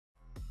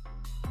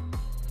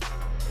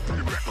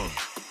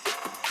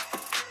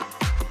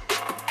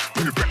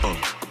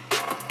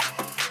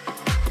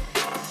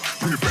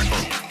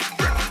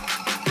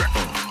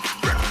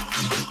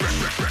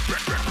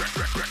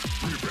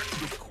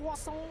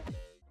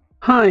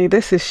Hi,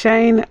 this is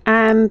Chaynne,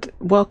 and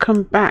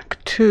welcome back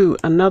to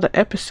another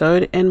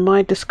episode in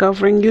my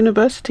Discovering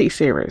University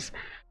series.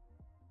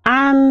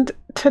 And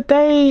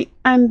today,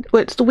 well,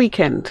 it's the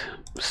weekend,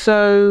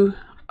 so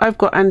I've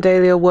got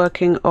Adealia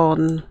working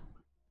on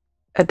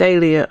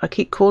Adealia. I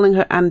keep calling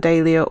her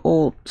Adealia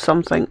or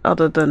something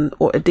other than,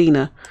 or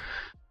Adina.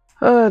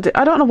 I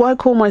don't know why I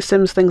call my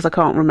Sims things I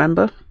can't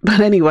remember,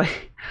 but anyway,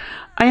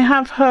 I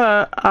have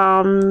her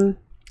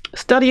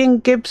studying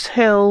Gibbs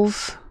Hill?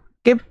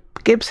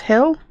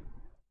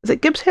 Is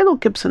it Gibbs Hill or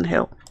Gibson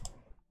Hill?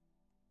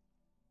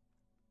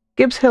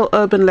 Gibbs Hill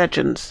Urban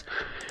Legends.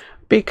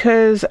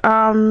 Because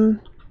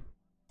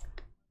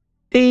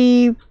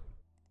the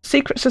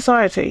secret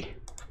society.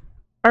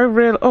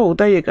 Oh,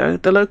 there you go.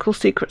 The local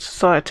secret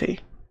society.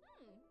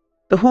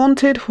 The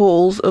haunted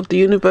halls of the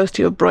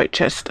University of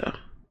Brightchester.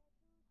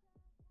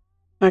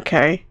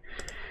 Okay.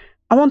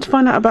 I want to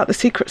find out about the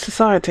secret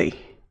society.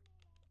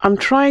 I'm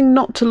trying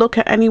not to look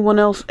at any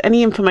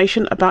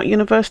information about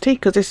university,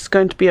 because this is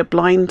going to be a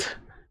blind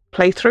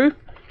playthrough.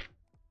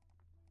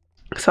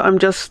 So I'm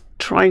just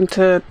trying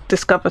to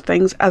discover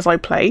things as I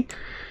play.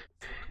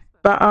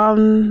 But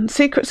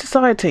secret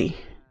society.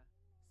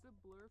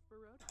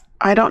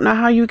 I don't know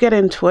how you get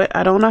into it.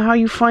 I don't know how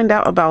you find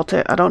out about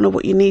it. I don't know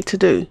what you need to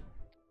do.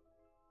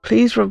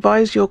 Please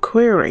revise your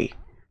query.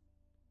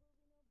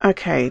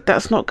 Okay,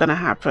 that's not going to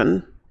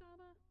happen.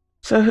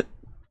 So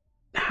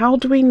how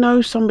do we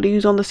know somebody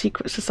who's on the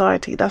secret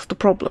society? That's the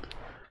problem.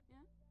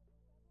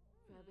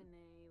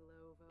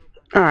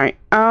 Alright,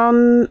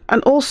 and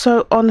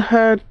also on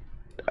her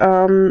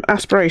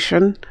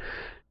aspiration,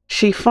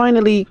 she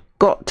finally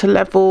got to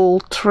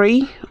level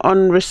 3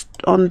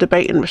 on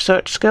debate and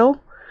research skill.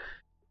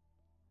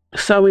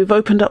 So we've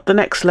opened up the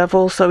next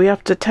level, so we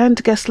have to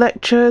attend guest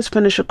lectures,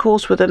 finish a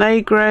course with an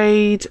A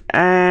grade,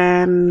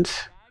 and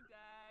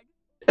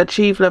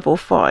achieve level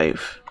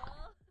 5.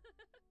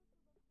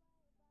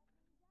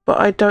 But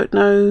I don't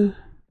know,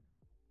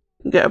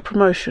 get a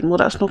promotion. Well,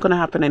 that's not going to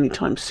happen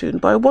anytime soon.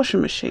 Buy a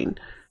washing machine.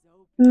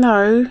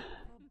 No.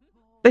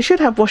 They should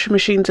have washing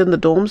machines in the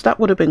dorms. That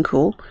would have been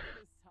cool.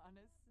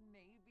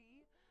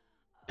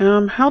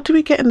 How do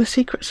we get in the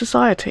secret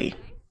society?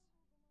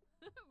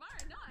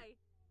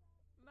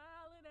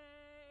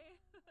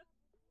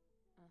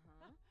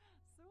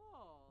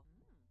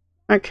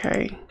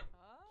 Okay.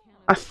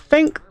 I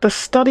think the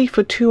study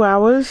for 2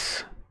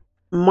 hours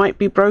might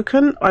be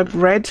broken. I've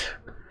read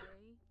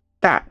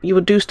that you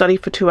would do study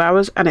for 2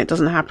 hours and it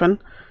doesn't happen.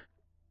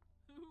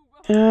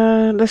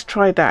 Let's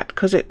try that,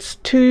 because it's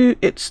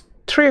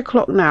 3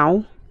 o'clock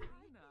now.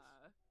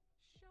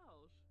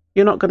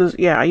 You're not gonna,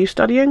 yeah, are you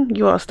studying?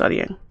 You are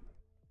studying.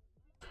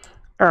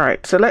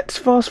 Alright, so let's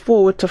fast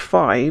forward to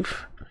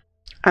 5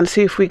 and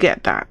see if we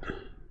get that.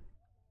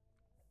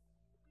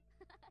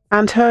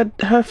 And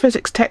her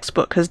physics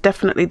textbook has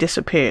definitely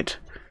disappeared,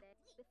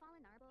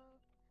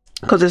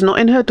 because it's not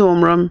in her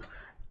dorm room,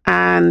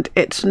 and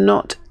it's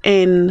not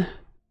in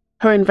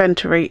her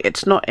inventory.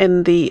 It's not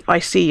in the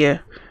ICEA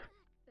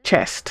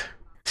chest.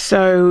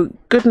 So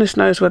goodness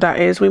knows where that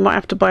is. We might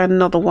have to buy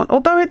another one.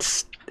 Although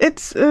it's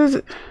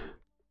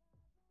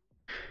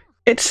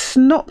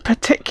not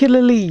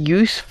particularly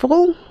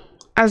useful,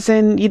 as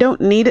in you don't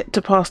need it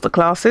to pass the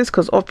classes,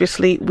 because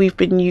obviously we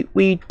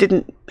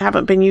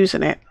haven't been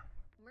using it.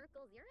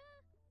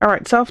 All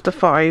right, it's after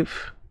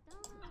 5.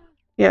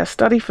 Yeah,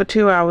 study for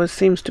 2 hours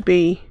seems to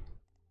be.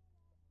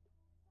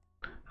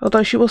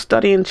 Although she will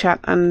study and chat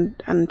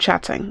and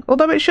chatting.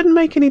 Although it shouldn't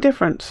make any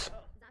difference.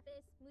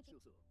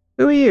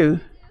 Who are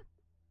you?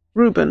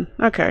 Ruben.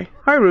 Okay.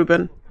 Hi,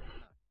 Ruben.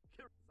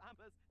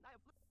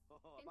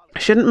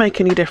 Shouldn't make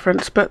any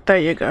difference, but there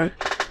you go.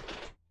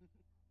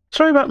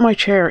 Sorry about my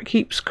chair, it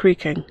keeps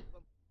creaking.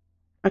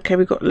 Okay,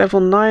 we've got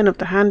level 9 of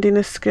the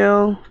handiness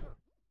skill.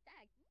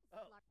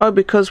 Oh,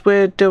 because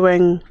we're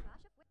doing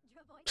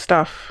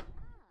stuff.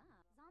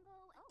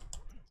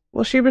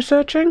 Was she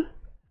researching?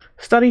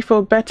 Study for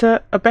a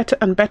better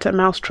and better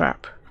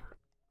mousetrap.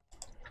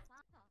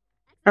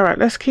 Alright,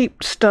 let's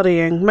keep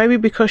studying. Maybe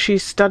because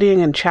she's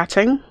studying and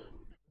chatting.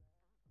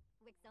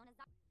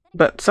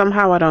 But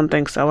somehow I don't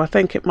think so. I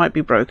think it might be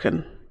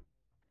broken.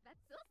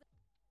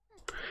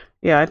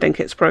 Yeah, I think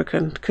it's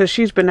broken, because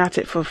she's been at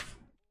it for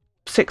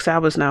 6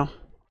 hours now.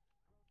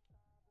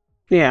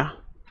 Yeah.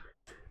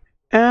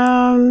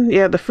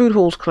 Yeah, the food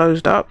hall's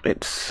closed up.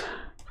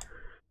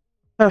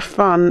 Her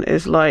fun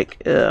is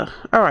like, ugh.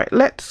 Alright,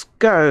 let's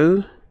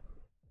go.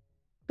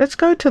 Let's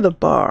go to the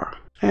bar.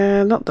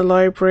 Not the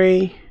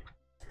library.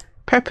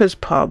 Pepper's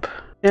Pub.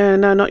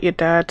 No, not your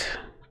dad.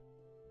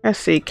 Let's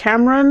see.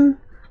 Cameron,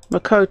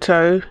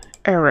 Makoto,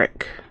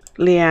 Eric,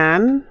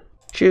 Leanne,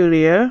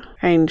 Julia,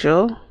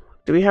 Angel.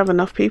 Do we have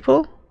enough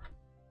people?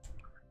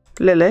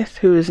 Lilith,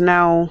 who is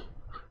now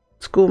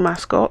school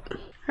mascot.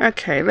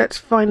 Okay, let's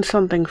find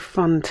something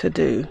fun to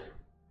do.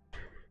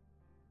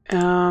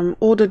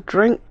 Order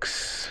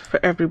drinks for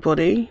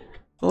everybody.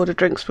 Order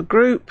drinks for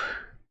group.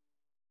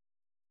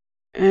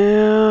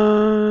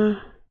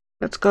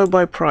 Let's go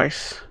by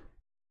price.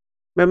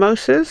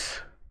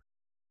 Mimosas?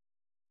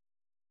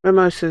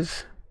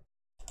 Mimosas.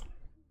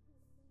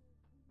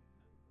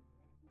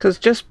 Because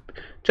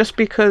just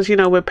because, you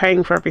know, we're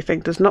paying for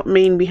everything does not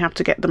mean we have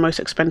to get the most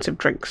expensive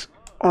drinks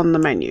on the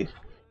menu.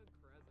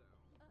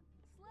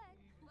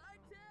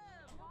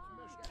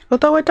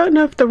 Although I don't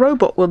know if the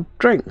robot will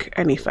drink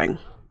anything.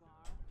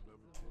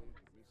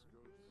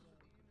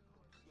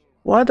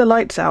 Why are the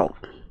lights out?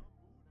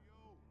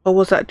 Or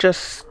was that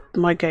just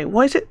my game?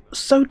 Why is it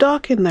so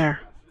dark in there?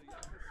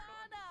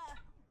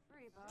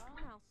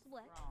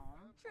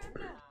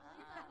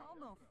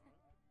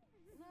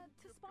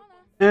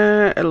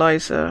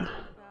 Eliza.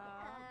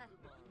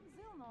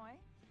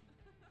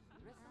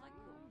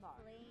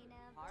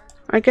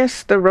 I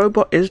guess the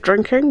robot is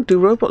drinking. Do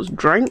robots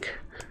drink?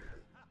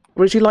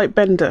 Or is he like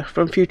Bender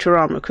from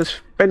Futurama?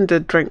 Because Bender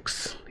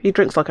drinks. He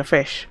drinks like a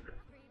fish.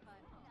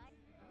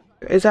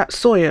 Is that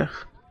Sawyer?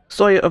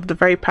 Sawyer of the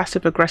very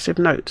passive-aggressive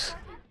notes.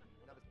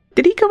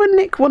 Did he go and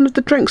nick one of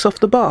the drinks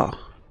off the bar?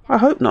 I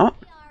hope not.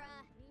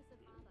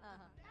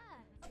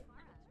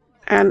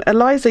 And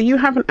Eliza, you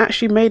haven't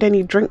actually made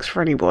any drinks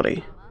for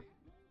anybody.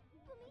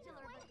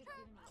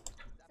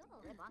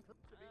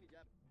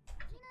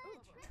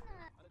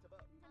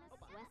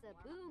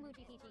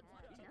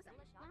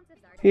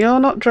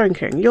 You're not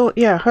drinking. You're,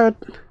 yeah, heard.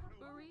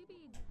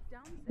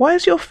 Why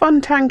is your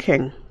fun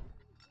tanking?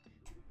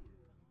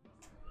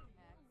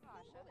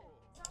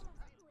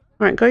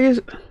 Right, go use.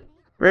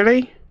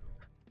 Really?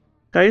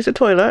 Go use the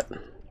toilet.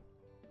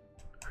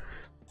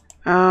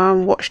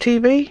 Watch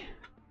TV.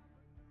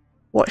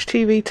 Watch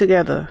TV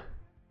together.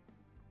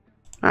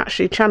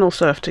 Actually, channel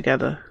surf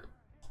together.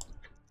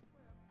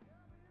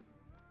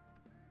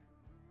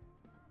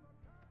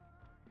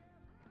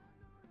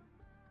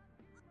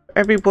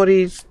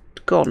 Everybody's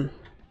gone.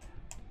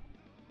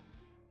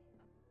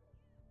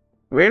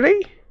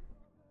 Really?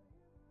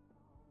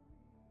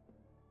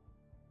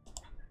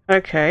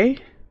 Okay.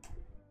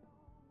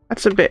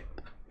 That's a bit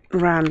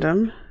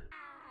random.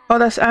 Oh,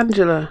 that's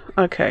Angela.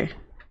 Okay.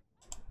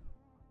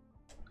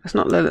 That's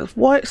not Lilith.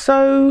 Why?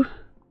 So,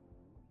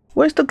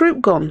 where's the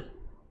group gone?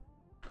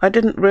 I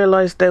didn't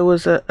realise there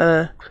was that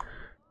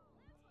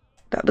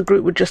the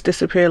group would just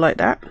disappear like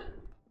that.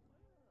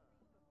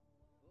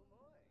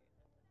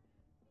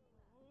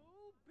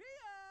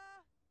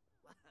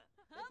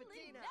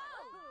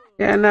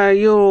 Yeah, no,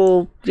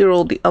 you're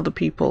all the other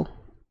people.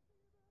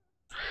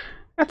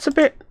 That's a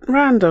bit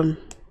random.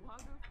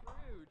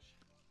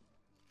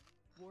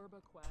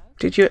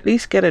 Did you at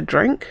least get a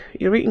drink?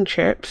 You're eating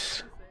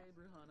chips.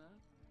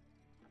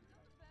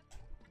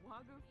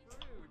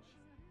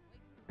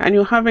 And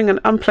you're having an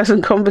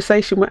unpleasant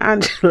conversation with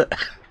Angela.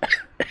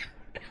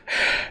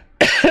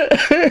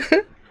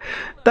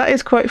 That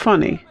is quite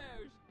funny.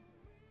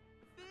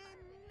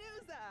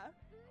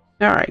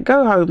 Alright,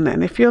 go home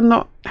then. If you're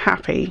not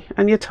happy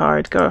and you're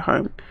tired, go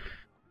home.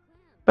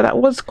 But that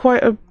was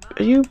quite a...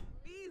 Are you...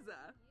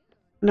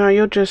 No,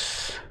 you're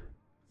just...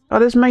 Oh,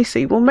 there's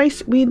Macy. Well,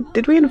 Macy...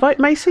 Did we invite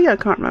Macy? I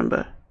can't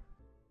remember.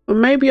 Well,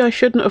 maybe I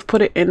shouldn't have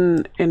put it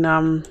in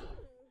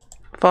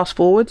fast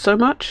forward so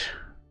much.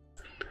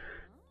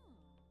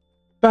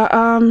 But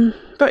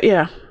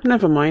yeah,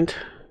 never mind.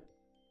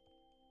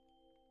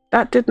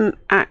 That didn't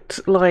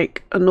act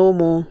like a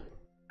normal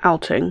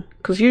outing,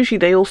 because usually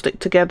they all stick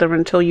together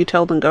until you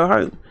tell them go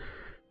home.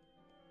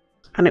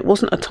 And it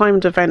wasn't a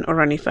timed event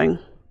or anything.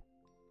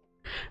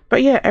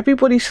 But yeah,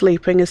 everybody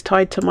sleeping is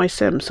tied to my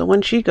sim, so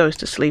when she goes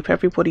to sleep,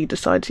 everybody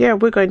decides, yeah,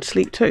 we're going to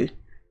sleep too.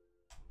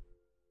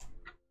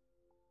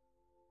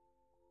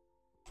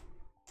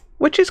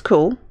 Which is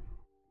cool.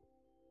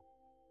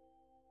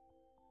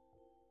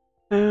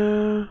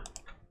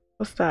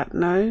 What's that?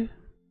 No.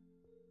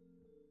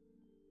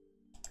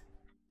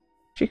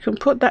 She can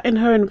put that in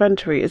her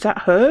inventory. Is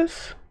that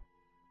hers?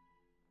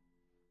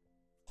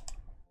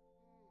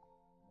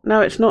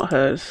 No, it's not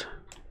hers.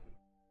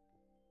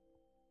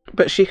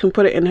 But she can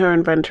put it in her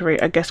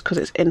inventory, I guess, because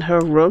it's in her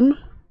room.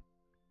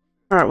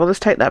 Alright, well, let's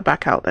take that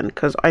back out then,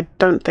 because I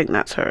don't think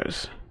that's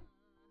hers.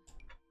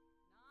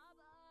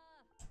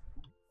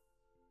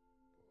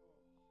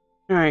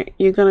 Alright,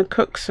 you're going to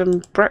cook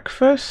some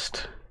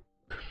breakfast.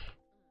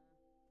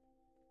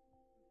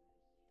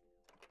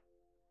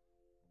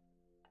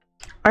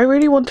 I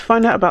really want to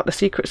find out about the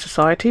secret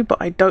society, but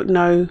I don't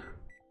know.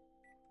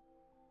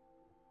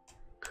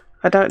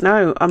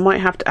 I might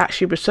have to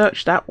actually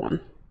research that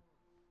one,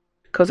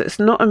 because it's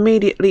not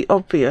immediately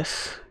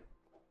obvious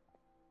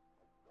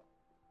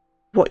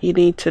what you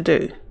need to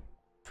do.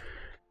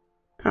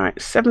 Alright,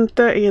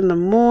 7:30 in the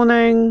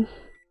morning.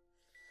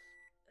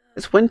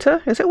 It's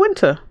winter? Is it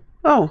winter?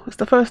 Oh, it's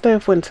the first day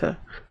of winter.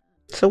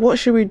 So what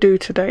should we do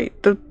today?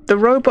 The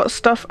robot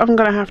stuff, I'm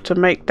going to have to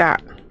make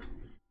that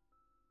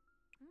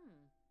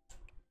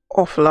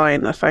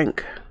offline, I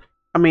think.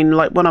 I mean,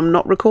 like when I'm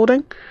not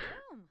recording.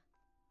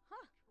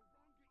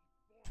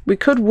 We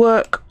could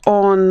work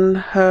on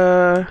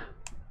her...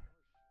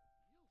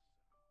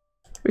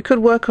 We could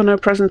work on her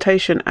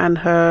presentation and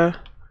her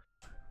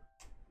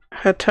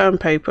term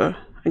paper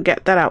and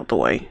get that out the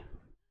way.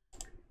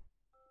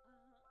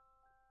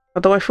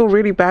 Although I feel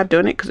really bad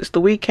doing it because it's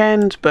the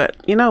weekend, but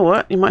you know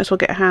what? You might as well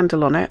get a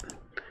handle on it.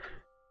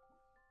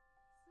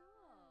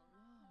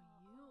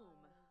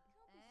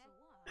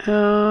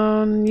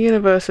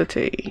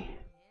 University.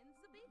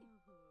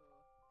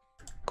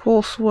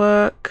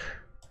 Coursework.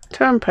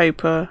 Term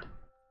paper.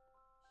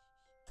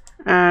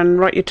 And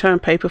write your term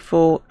paper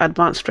for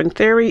advanced string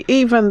theory,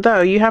 even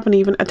though you haven't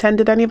even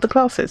attended any of the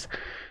classes.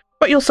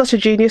 But you're such a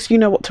genius, you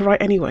know what to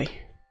write anyway.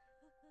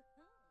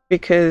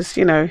 Because,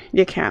 you know,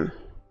 you can.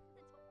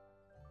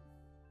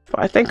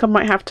 But I think I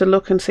might have to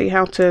look and see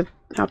how to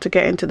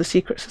get into the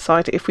secret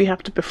society if we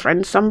have to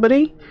befriend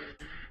somebody.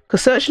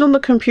 Because searching on the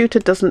computer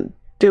doesn't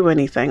do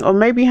anything. Or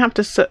maybe you have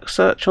to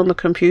search on the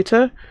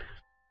computer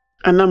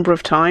a number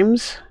of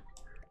times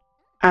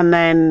and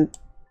then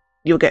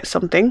you'll get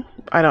something.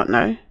 I don't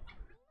know.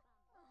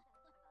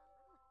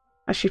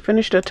 Has she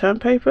finished her term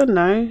paper?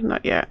 No,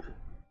 not yet.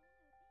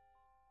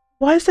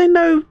 Why is there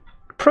no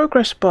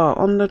progress bar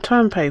on the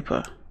term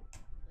paper?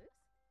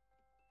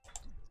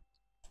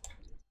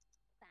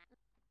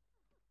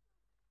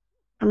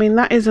 I mean,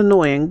 that is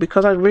annoying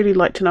because I'd really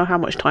like to know how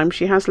much time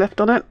she has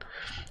left on it.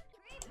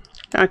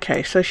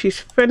 Okay, so she's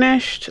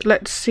finished.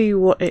 Let's see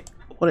what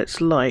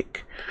it's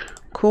like.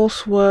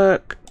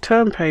 Coursework,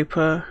 term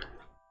paper.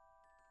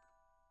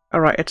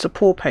 Alright, it's a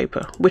poor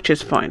paper, which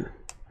is fine.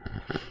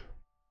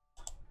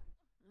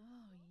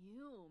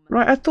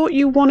 Right, I thought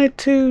you wanted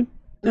to...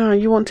 No,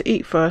 you want to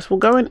eat first. We'll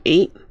go and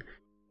eat.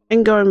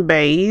 And go and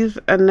bathe.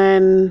 And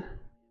then...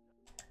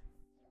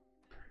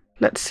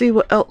 let's see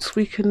what else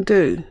we can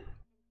do.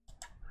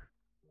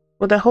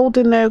 Well, they're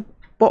holding their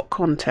bot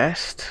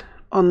contest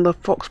on the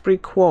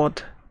Foxbury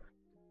Quad.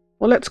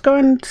 Well, let's go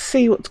and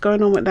see what's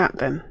going on with that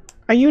then.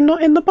 Are you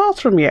not in the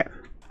bathroom yet?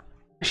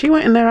 She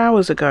went in there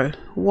hours ago.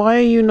 Why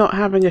are you not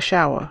having a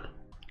shower?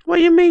 What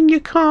do you mean you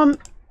can't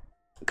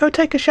go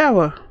take a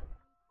shower?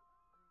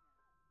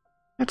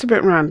 That's a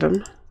bit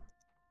random.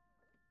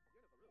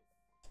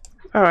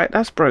 Alright,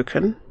 that's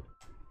broken.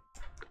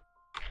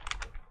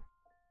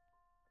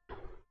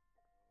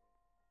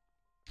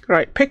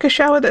 Right, pick a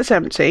shower that's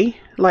empty,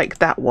 like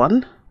that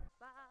one.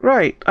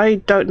 Right, I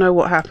don't know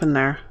what happened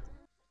there.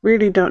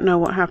 Really don't know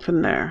what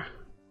happened there.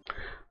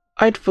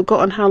 I'd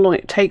forgotten how long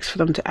it takes for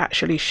them to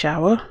actually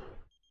shower.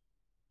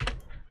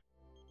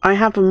 I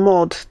have a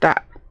mod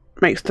that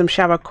makes them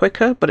shower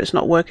quicker, but it's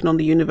not working on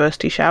the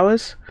university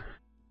showers.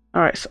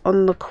 Alright, so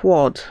on the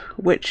quad,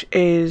 which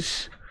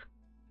is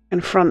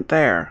in front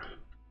there.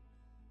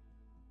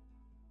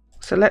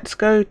 So let's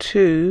go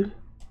to...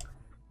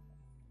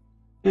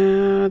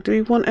 do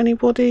we want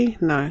anybody?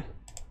 No.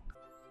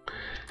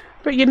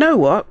 But you know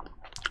what?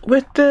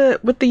 With the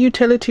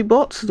utility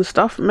bots and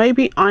stuff,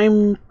 maybe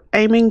I'm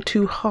aiming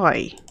too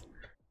high.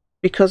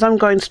 Because I'm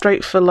going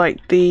straight for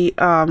like the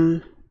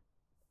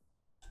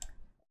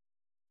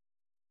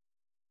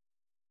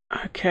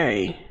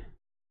okay.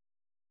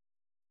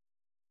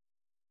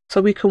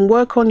 So we can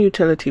work on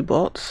utility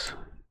bots.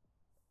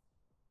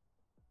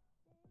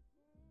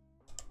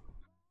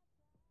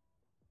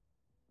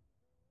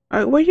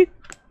 Where you...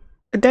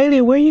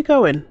 Adealia, where are you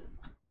going?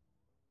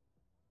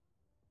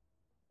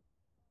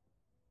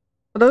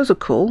 Well, those are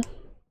cool.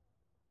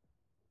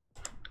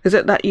 Is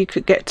it that you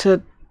could get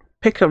to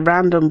pick a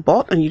random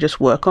bot and you just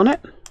work on it?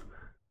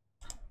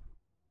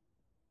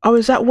 Oh,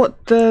 is that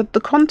what the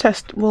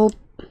contest... Well,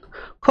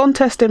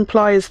 contest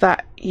implies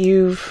that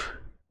you've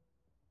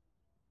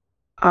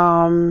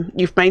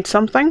made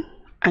something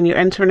and you're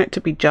entering it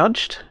to be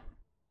judged.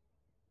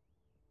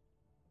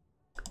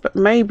 But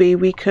maybe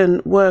we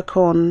can work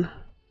on...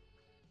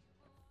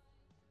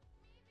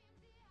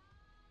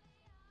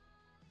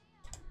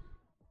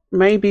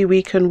 Maybe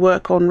we can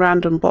work on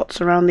random bots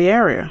around the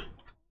area.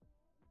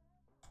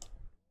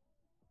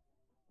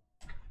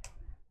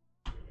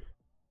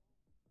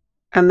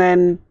 And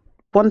then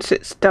once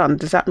it's done,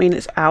 does that mean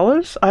it's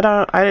ours? I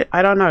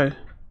don't know.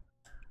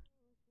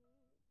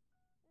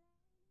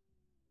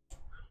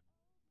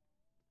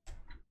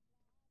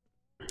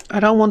 I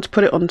don't want to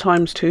put it on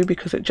 ×2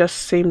 because it just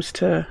seems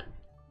to...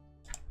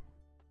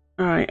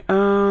 Alright,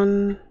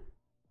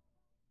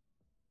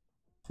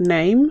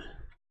 name?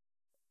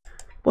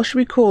 What should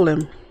we call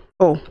him?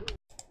 Oh,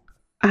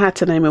 I had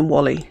to name him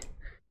Wally.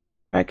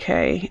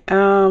 Okay,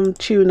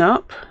 tune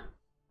up.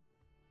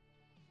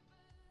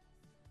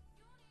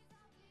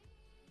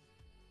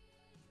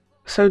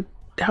 So,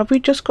 have we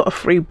just got a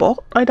free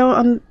bot? I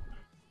don't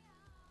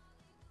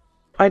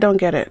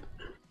get it.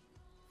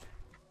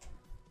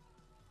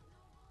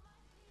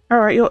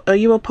 Alright, are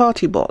you a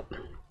party bot?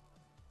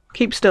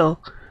 Keep still.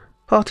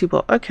 Party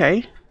bot,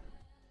 okay.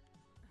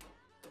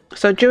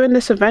 So during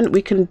this event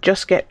we can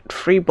just get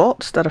free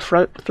bots that are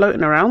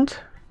floating around.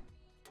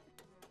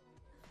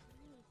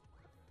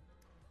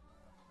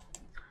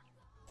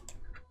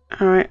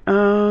 Alright,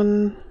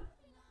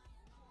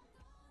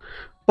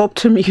 Bob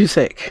to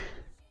music.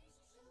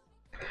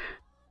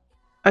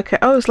 Okay,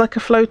 oh, it's like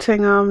a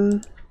floating,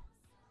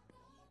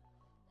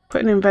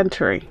 put an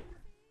inventory.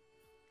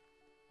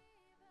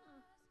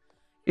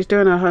 She's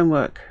doing her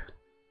homework.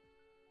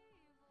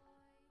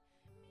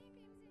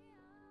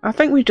 I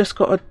think we just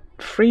got a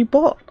free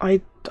bot.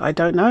 I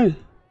don't know.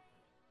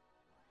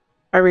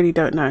 I really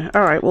don't know.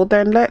 Alright, well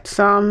then let's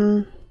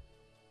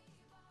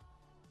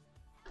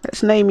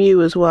Let's name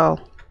you as well.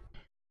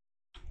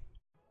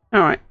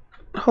 Alright.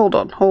 Hold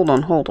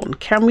on.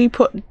 Can we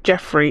put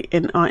Jeffrey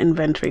in our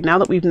inventory now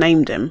that we've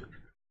named him?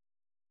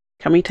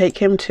 Can we take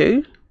him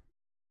too?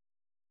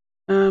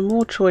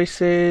 More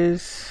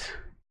choices.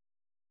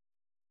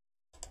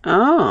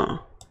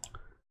 Ah.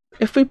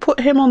 If we put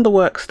him on the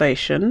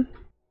workstation.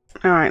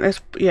 Alright,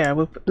 let's, yeah,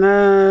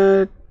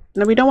 no,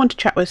 we don't want to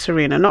chat with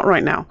Serena, not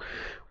right now.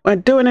 We're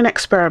doing an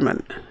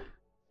experiment.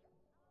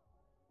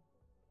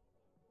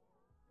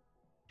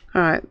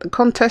 Alright, the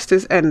contest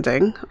is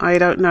ending. I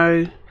don't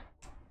know.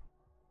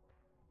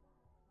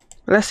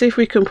 Let's see if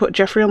we can put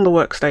Jeffrey on the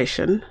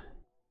workstation.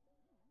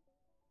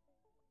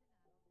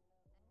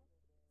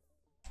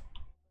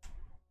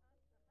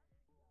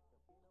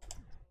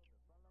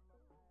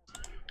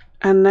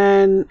 And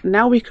then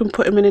now we can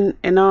put him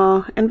in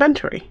our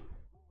inventory.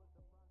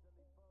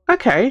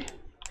 Okay.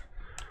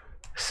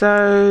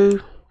 So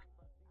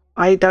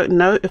I don't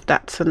know if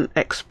that's an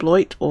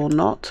exploit or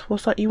not.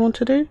 What's that you want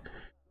to do?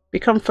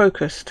 Become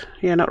focused.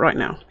 Yeah, not right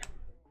now.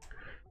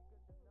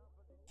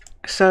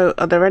 So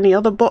are there any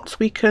other bots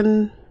we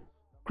can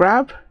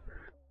grab?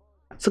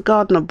 That's a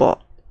gardener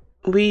bot.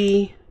 I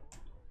was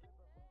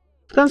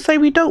gonna say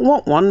we don't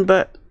want one,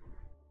 but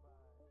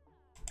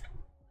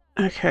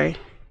okay.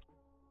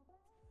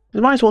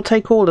 We might as well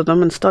take all of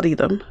them and study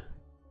them.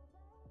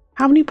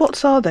 How many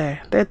bots are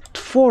there? There are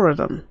 4 of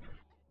them.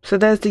 So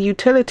there's the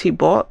utility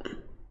bot.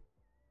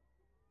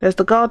 There's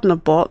the gardener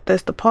bot.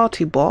 There's the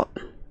party bot.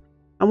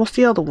 And what's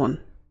the other one?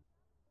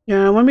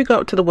 Yeah, when we go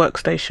up to the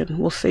workstation,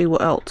 we'll see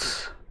what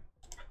else.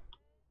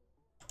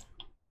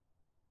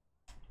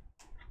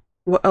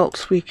 What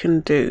else we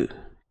can do.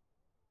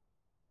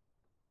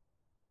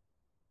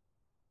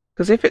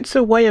 Because if it's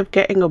a way of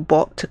getting a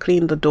bot to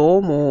clean the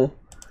dorm or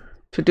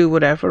to do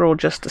whatever, or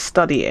just to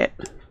study it,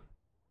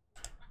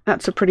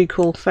 that's a pretty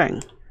cool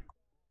thing.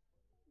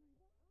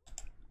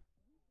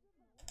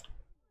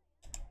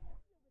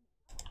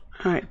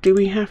 Alright, do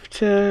we have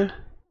to...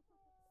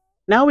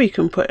 Now we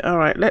can put...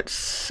 Alright,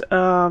 let's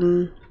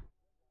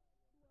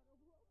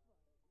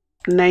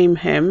name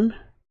him.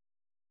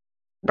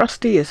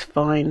 Rusty is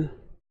fine.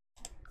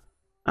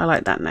 I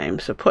like that name.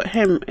 So put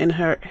him in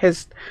her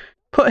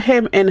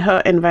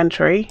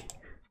inventory.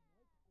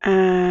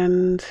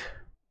 And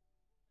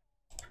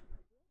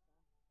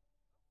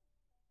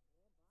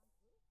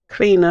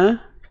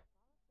cleaner.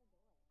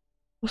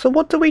 So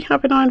what do we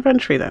have in our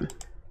inventory then?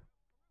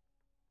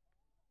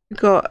 We've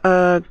got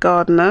a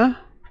gardener,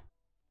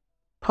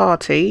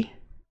 party,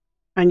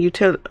 and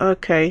utility.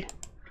 Okay.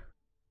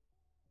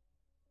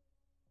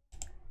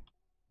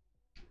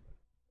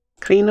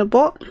 Cleaner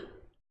bot.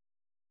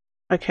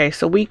 Okay,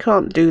 so we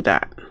can't do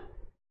that.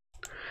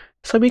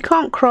 So we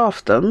can't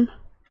craft them.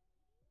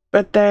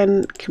 But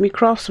then, can we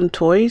craft some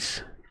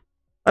toys?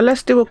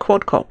 Let's do a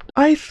quadcopter.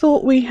 I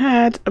thought we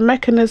had a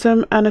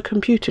mechanism and a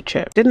computer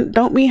chip.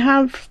 Don't we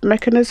have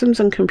mechanisms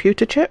and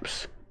computer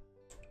chips?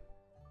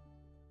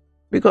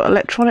 We got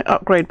electronic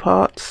upgrade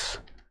parts,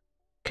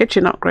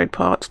 kitchen upgrade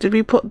parts. Did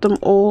we put them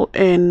all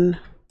in?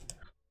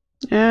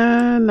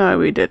 No,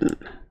 we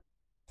didn't.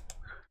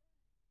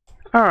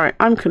 Alright,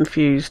 I'm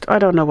confused. I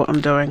don't know what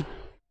I'm doing.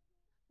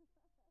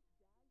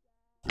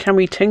 Can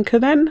we tinker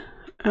then?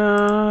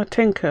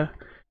 Tinker.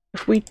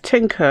 If we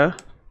tinker,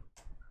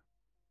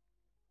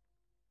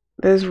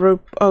 there's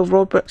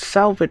Robert's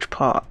salvage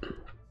part.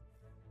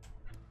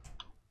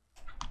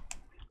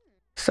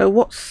 So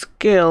what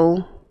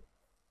skill?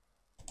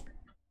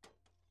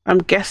 I'm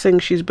guessing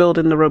she's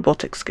building the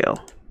robotic skill.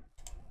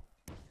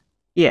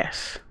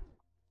 Yes.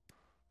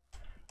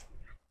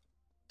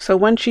 So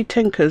when she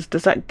tinkers,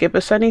 does that give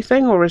us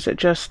anything, or is it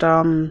just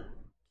I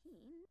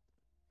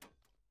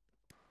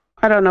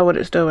don't know what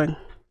it's doing.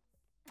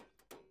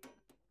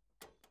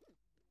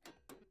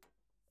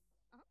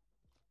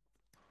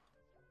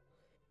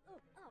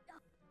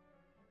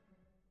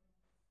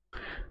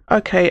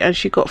 Okay, and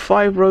she got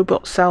 5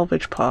 robot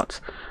salvage parts.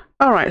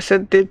 Alright, so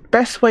the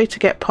best way to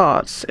get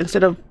parts,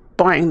 instead of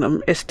buying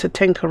them, is to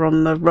tinker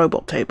on the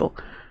robot table.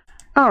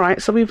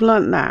 Alright, so we've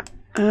learnt that.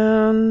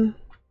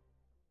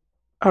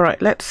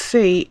 Alright, let's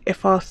see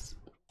if our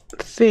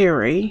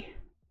theory...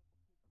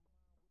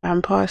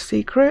 Vampire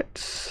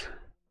secrets...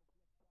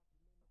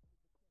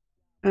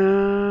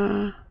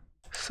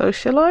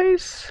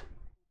 Socialize?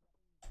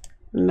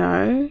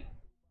 No.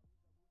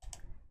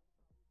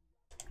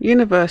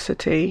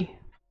 University...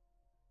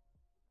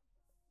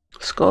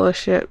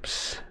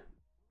 Scholarships,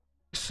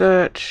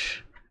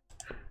 research,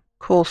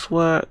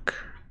 coursework,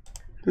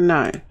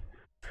 no.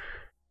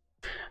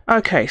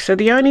 Okay, so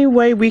the only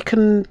way we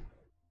can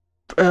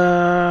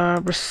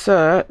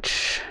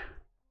research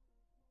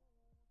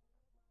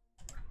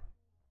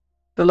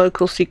the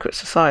local secret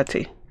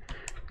society.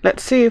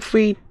 Let's see if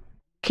we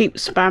keep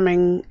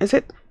spamming. Is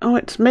it? Oh,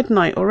 it's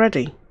midnight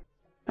already.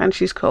 And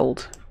she's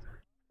cold.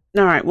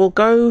 Alright, we'll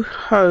go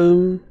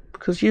home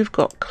because you've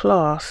got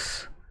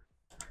class.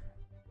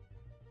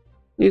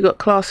 You got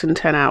class in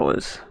 10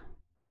 hours.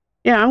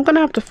 Yeah, I'm gonna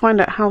have to find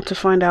out how to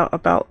find out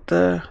about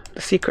the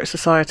secret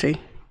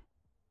society.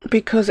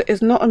 because it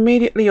is not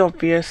immediately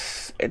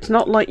obvious. It's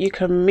not like you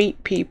can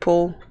meet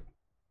people.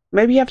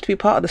 Maybe you have to be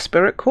part of the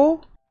spirit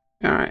corps.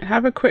 All right,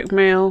 have a quick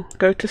meal,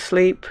 go to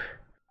sleep,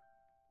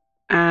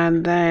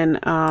 and then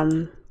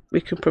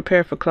we can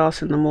prepare for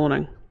class in the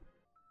morning.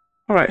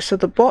 All right, so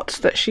the bots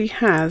that she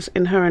has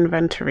in her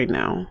inventory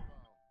now.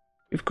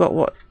 We've got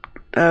what?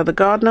 The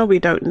gardener we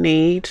don't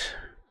need.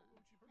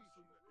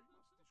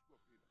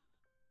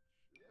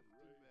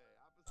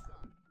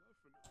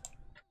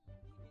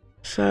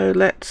 So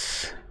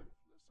let's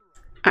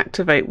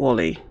activate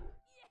Wally.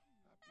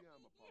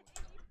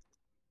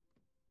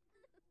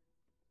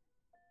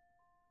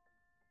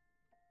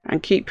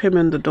 And keep him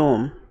in the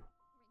dorm.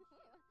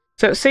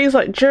 So it seems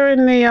like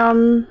during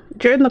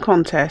the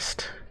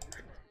contest,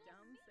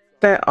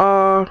 there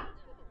are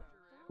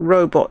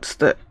robots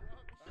that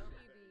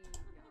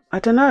I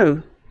don't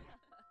know.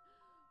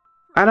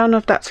 I don't know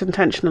if that's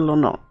intentional or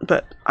not,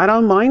 but I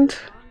don't mind.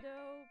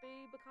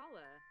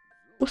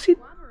 What's he?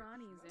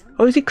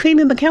 Oh, is he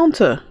cleaning the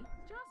counter?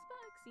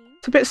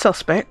 It's a bit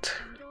suspect.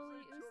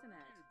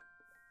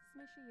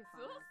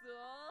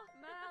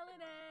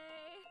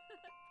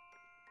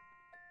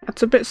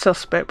 That's a bit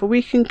suspect, but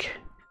we can...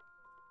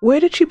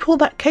 Where did she pull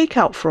that cake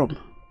out from?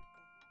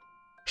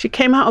 She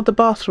came out of the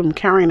bathroom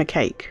carrying a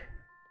cake.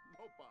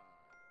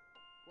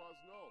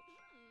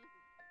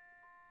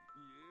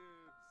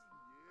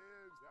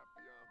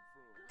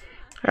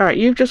 Alright,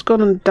 you've just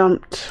gone and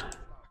dumped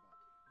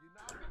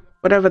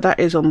whatever that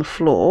is on the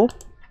floor.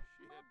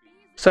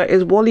 So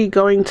is Wally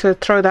going to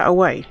throw that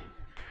away?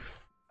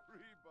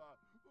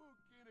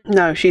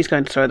 No, she's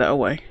going to throw that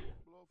away.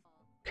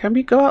 Can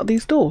we go out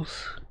these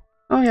doors?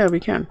 Oh yeah, we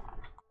can.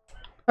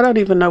 I don't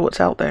even know what's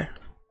out there.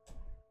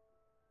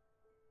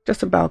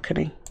 Just a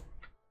balcony.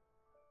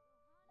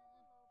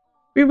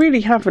 We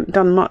really haven't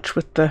done much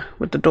with the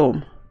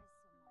dorm.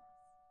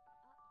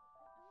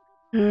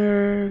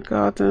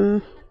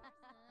 Garden.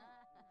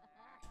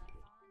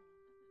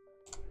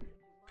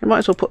 We might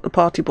as well put the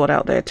party board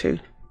out there too.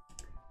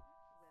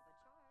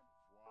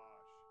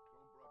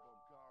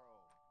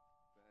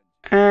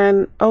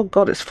 And oh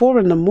god, it's 4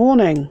 in the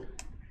morning.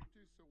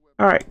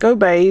 Alright, go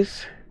bathe.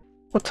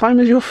 What time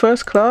is your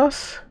first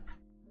class?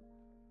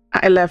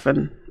 At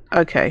 11.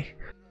 Okay,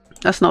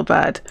 that's not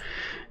bad.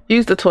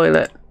 Use the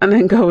toilet and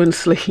then go and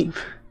sleep.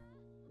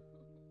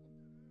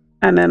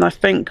 And then I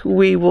think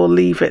we will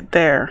leave it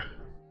there.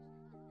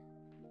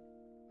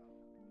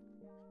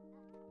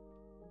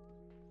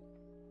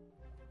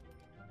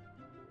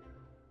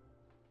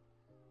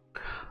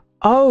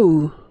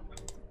 Oh,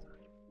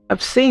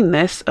 I've seen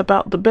this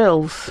about the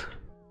bills.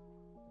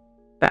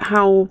 That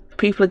how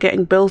people are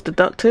getting bills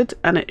deducted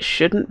and it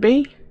shouldn't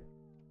be.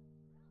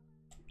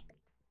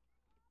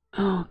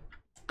 Oh.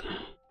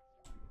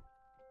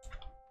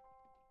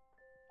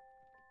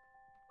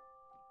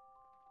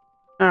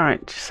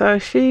 Alright, so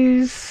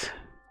she's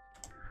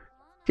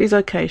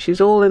okay.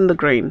 She's all in the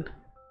green.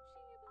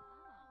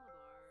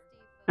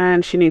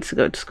 And she needs to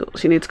go to school.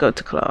 She needs to go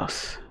to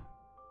class.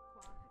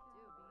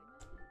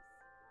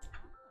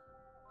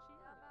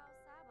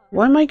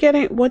 Why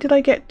did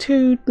I get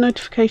 2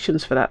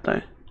 notifications for that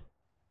though?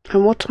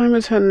 And what time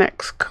is her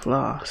next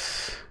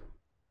class?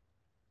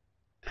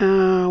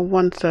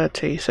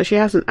 1:30. So she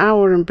has an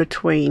hour in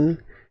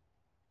between.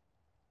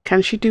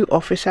 Can she do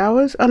office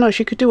hours? Oh no,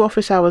 she could do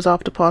office hours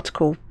after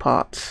particle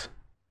parts.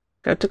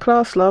 Go to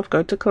class, love,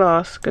 go to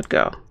class. Good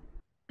girl.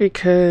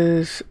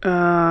 Because,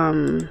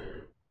 go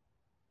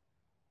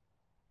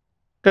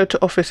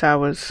to office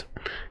hours.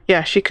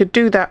 Yeah, she could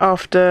do that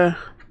after...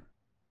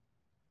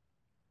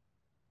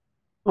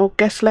 Oh,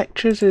 guest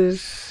lectures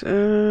is,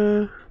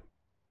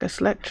 guest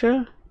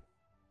lecture?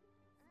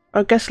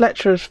 Oh, guest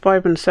lecture is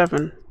 5 and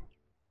 7.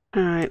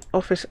 Alright,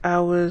 office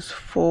hours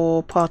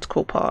for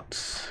particle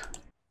parts.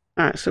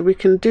 Alright, so we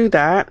can do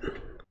that.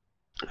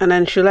 And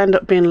then she'll end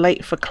up being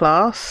late for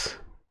class.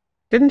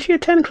 Didn't she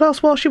attend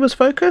class while she was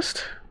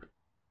focused?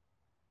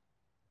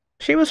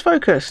 She was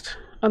focused.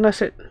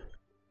 Unless it...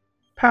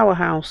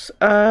 Powerhouse.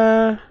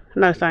 No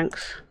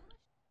thanks.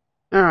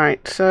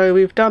 Alright, so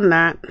we've done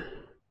that.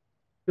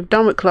 We've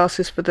done with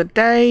classes for the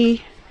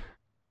day.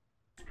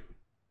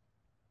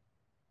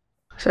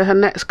 So her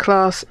next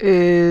class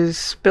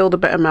is build a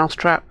better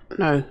mousetrap.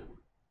 No.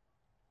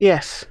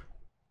 Yes.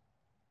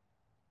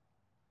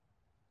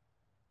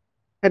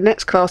 Her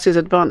next class is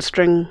advanced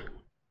string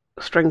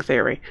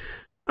theory.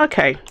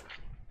 Okay.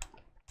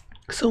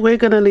 So we're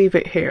going to leave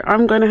it here.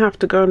 I'm going to have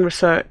to go and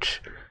research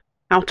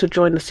how to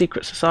join the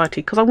secret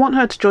society because I want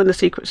her to join the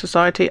secret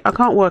society. I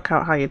can't work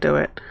out how you do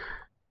it.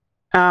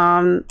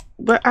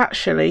 But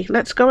actually,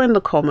 let's go in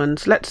the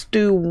commons. Let's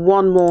do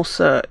one more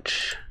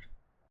search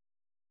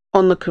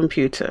on the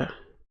computer.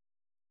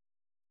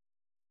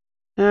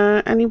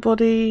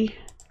 Anybody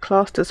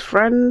classed as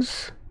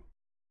friends?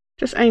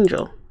 Just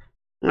Angel.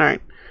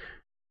 Alright.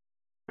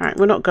 Alright,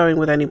 we're not going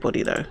with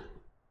anybody though.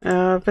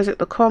 Visit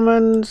the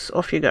commons.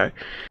 Off you go.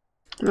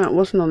 No, it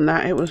wasn't on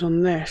that. It was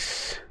on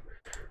this.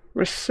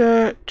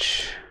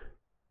 Research.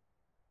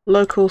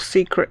 Local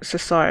secret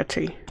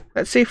society.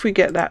 Let's see if we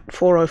get that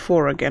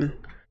 404 again.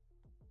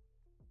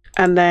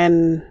 And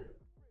then,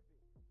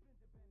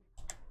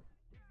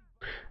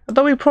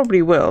 although we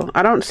probably will,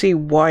 I don't see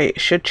why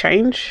it should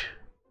change.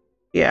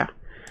 Yeah.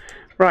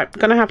 Right,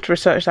 gonna have to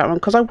research that one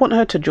because I want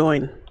her to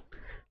join.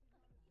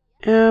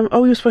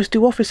 Oh, we were supposed to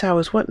do office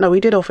hours. What? No, we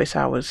did office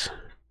hours.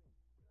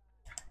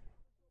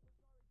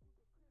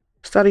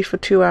 Study for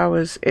 2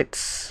 hours.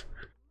 It's...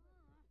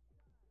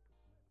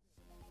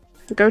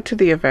 Go to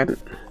the event.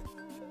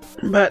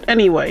 But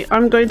anyway,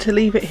 I'm going to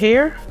leave it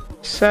here.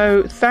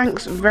 So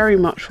thanks very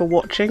much for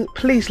watching.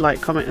 Please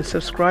like, comment and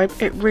subscribe.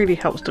 It really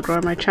helps to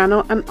grow my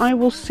channel, and I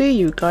will see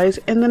you guys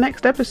in the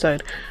next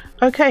episode.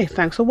 Okay,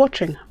 thanks for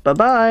watching. Bye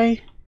bye.